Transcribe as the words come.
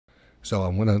So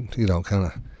I'm gonna, kind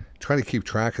of try to keep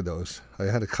track of those. I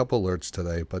had a couple alerts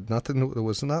today, but nothing. It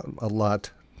was not a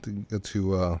lot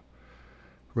to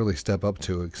really step up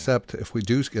to, except if we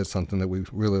do get something that we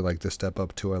really like to step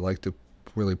up to. I like to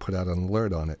really put out an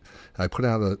alert on it. I put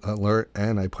out an alert,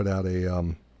 and I put out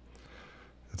a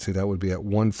let's see, that would be at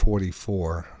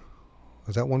 144.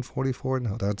 Was that 144?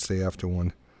 No, that's the after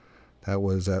one. That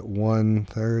was at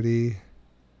 130.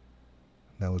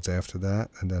 That was after that,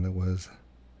 and then it was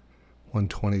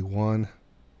 121.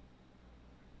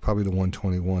 Probably the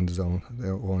 121 zone.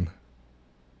 That one.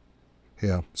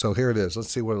 Yeah. So here it is.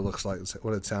 Let's see what it looks like.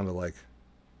 What it sounded like.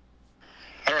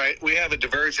 All right, we have a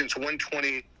divergence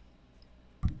 1:21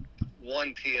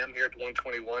 p.m. here at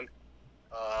 1:21.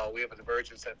 We have a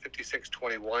divergence at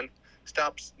 56.21.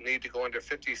 Stops need to go under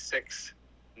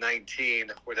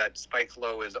 56.19, where that spike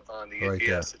low is on the Right NDS.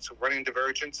 there. It's a running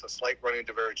divergence, a slight running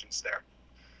divergence there.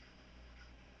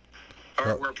 All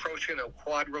right, we're approaching a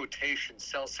quad rotation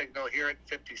sell signal here at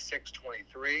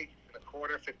 56.23 and a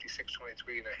quarter,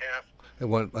 56.23 and a half. I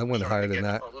went higher than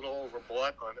that. A little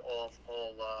overbought on all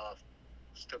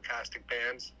stochastic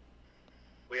bands.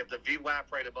 We have the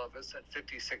VWAP right above us at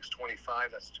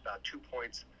 56.25. That's about 2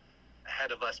 points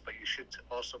ahead of us, but you should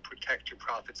also protect your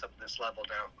profits up at this level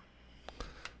now.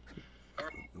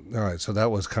 All right, so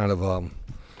that was kind of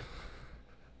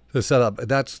the setup.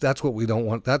 That's what we don't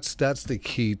want. That's the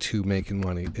key to making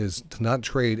money, is to not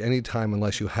trade any time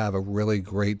unless you have a really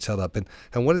great setup. And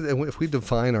if we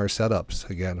define our setups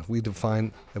again, if we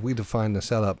define the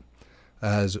setup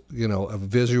as, a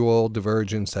visual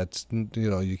divergence that's,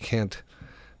 you can't,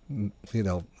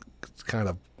 kind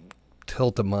of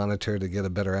tilt the monitor to get a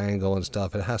better angle and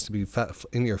stuff. It has to be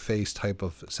in your face type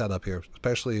of setup here,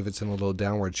 especially if it's in a little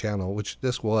downward channel, which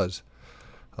this was.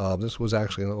 This was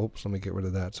actually, oops, let me get rid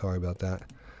of that. Sorry about that.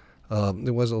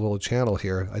 There was a little channel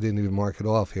here. I didn't even mark it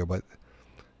off here, but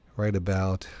right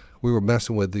about, we were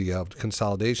messing with the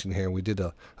consolidation here. We did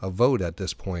a vote at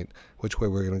this point, which way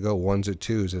we're going to go, ones or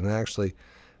twos. And actually,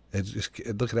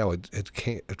 look at how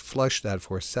it flushed that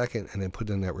for a second and then put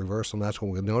in that reversal. And that's when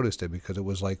we noticed it, because it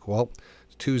was like, well,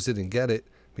 twos didn't get it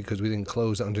because we didn't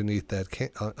close underneath that,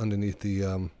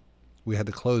 we had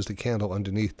to close the candle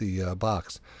underneath the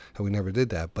box, and we never did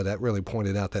that. But that really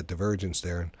pointed out that divergence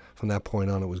there, and from that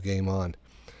point on, it was game on.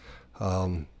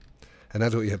 And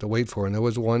that's what you have to wait for. And there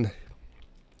was one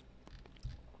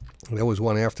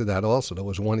after that also. There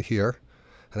was one here,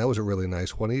 and that was a really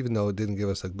nice one, even though it didn't give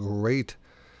us a great,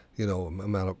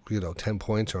 amount of, 10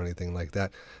 points or anything like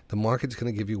that. The market's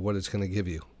going to give you what it's going to give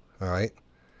you. All right,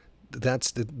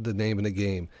 that's the name of the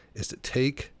game, is to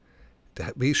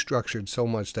be structured so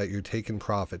much that you're taking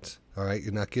profits. All right,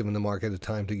 you're not giving the market a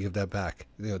time to give that back.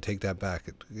 Take that back.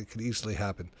 It could easily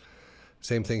happen.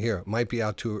 Same thing here. It might be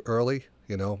out too early,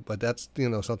 but that's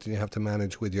something you have to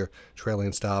manage with your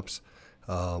trailing stops.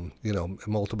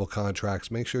 Multiple contracts.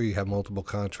 Make sure you have multiple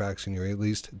contracts, and you're at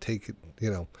least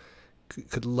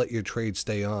could let your trade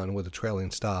stay on with a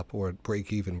trailing stop or a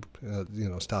break even,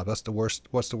 stop. That's the worst.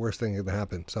 What's the worst thing that can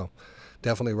happen? So,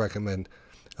 definitely recommend.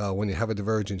 When you have a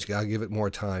divergence, you gotta give it more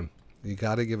time. You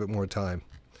gotta give it more time.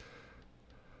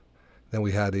 Then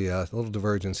we had a little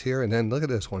divergence here, and then look at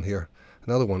this one here,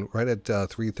 another one right at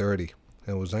 330.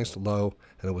 And it was nice low,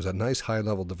 and it was a nice high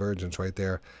level divergence right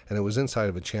there, and it was inside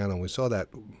of a channel. We saw that.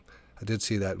 I did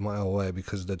see that a mile away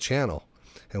because of the channel,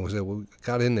 and we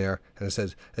got in there, and it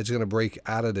says it's going to break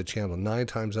out of the channel. 9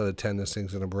 times out of 10, this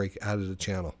thing's going to break out of the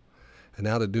channel. And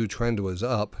now the new trend was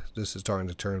up. This is starting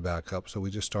to turn back up. So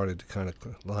we just started to kind of,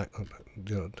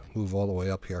 move all the way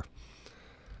up here.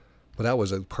 But that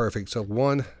was a perfect. So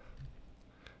 1,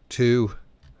 2,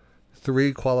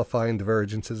 3 qualifying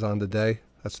divergences on the day.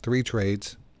 That's 3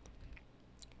 trades.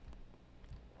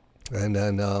 And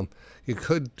then you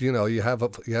could, you have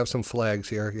some flags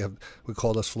here. We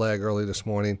called this flag early this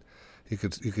morning. You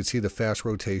could see the fast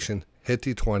rotation. Hit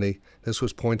the 20. This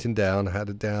was pointing down. I had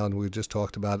it down. We just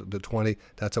talked about it. The 20.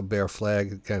 That's a bear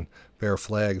flag. Again, bear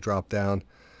flag, drop down.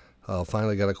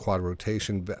 Finally got a quad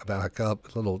rotation back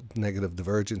up. A little negative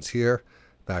divergence here.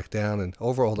 Back down. And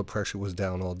overall, the pressure was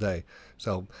down all day.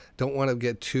 So don't want to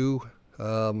get too,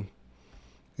 don't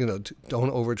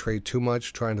overtrade too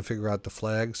much trying to figure out the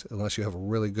flags unless you have a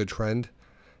really good trend.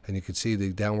 And you can see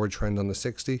the downward trend on the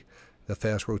 60. The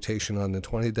fast rotation on the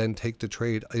 20, then take the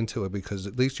trade into it, because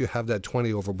at least you have that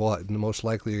 20 overbought, and most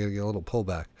likely you're going to get a little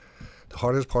pullback. The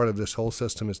hardest part of this whole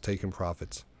system is taking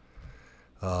profits.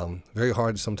 Very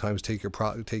hard to sometimes take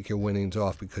your winnings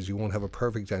off, because you won't have a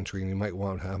perfect entry, and you might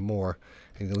want to have more,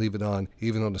 and you can leave it on,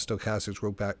 even though the stochastics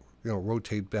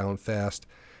rotate down fast,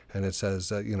 and it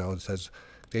says, it says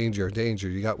danger, danger.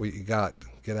 You got what you got.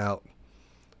 Get out.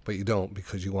 but you don't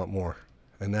because you want more.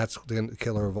 And that's the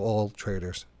killer of all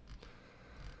traders.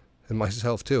 And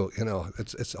myself too.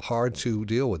 It's hard to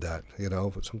deal with that.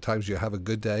 Sometimes you have a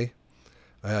good day,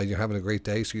 you're having a great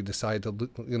day, so you decide to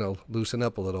loosen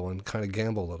up a little and kind of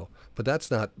gamble a little. But that's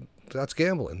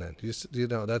gambling. Then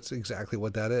that's exactly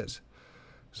what that is.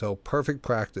 So perfect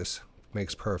practice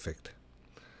makes perfect.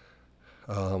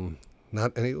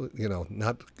 Not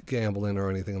gambling or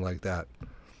anything like that.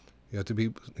 You have to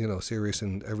be serious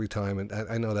in every time, and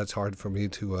I know that's hard for me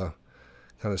to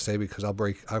kind of say, because I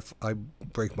break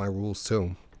my rules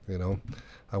too. I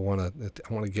want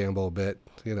to gamble a bit.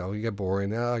 You get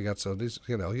boring. I got some these.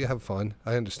 You have fun.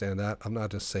 I understand that. I'm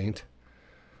not a saint.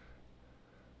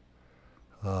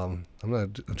 I'm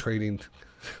not a trading.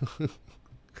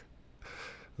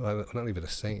 I'm not even a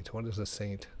saint. What is a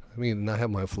saint? I mean, I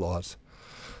have my flaws.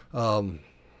 I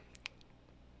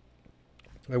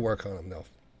work on them though.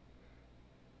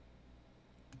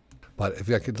 But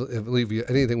if I could leave you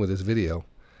anything with this video,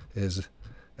 is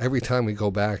every time we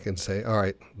go back and say, all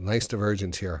right, nice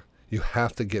divergence here, you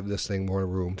have to give this thing more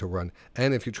room to run.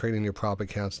 And if you're trading your prop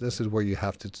accounts, this is where you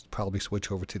have to probably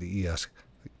switch over to the ES.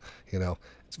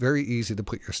 It's very easy to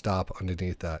put your stop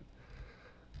underneath that.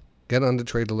 Get on the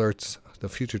trade alerts, the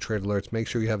future trade alerts. Make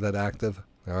sure you have that active,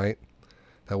 all right?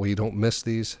 That way you don't miss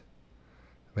these.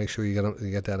 Make sure you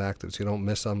get that active so you don't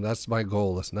miss them. That's my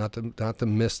goal. It's not to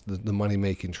miss the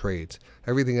money-making trades.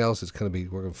 Everything else is going to be,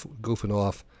 we're goofing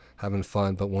off, having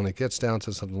fun. But when it gets down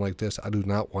to something like this, I do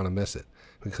not want to miss it,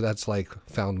 because that's like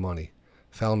found money.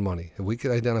 Found money. If we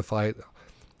could identify it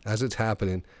as it's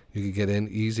happening, you could get in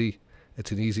easy.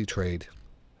 It's an easy trade,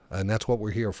 and that's what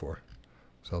we're here for.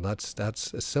 So that's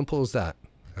as simple as that.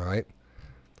 All right.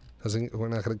 We're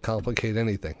not going to complicate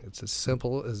anything. It's as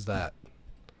simple as that.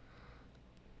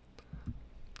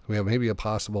 We have maybe a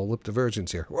possible lip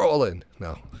divergence here. We're all in.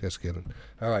 No, just kidding.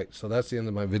 All right, so that's the end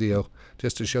of my video.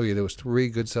 Just to show you, there was 3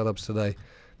 good setups today.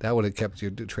 That would have kept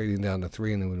your trading down to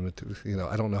 3, and it would have,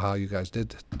 I don't know how you guys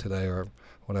did today or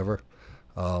whatever.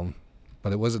 But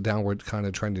it was a downward kind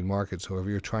of trending market. So if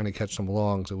you're trying to catch some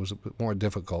longs, it was a bit more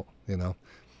difficult.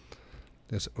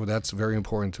 That's very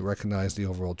important to recognize the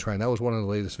overall trend. That was one of the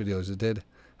latest videos I did.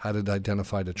 How to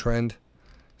identify the trend.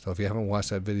 So if you haven't watched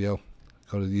that video,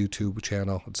 go to the YouTube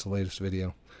channel. It's the latest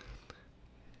video.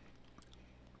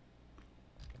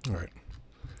 All right.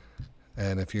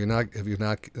 And if you're not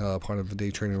part of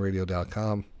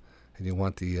daytradingradio.com and you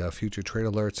want the future trade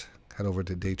alerts, head over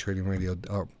to daytradingradio,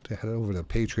 or head over to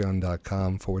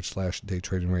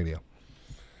patreon.com/daytradingradio.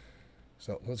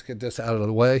 So let's get this out of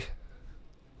the way.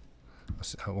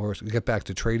 We'll get back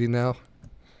to trading now.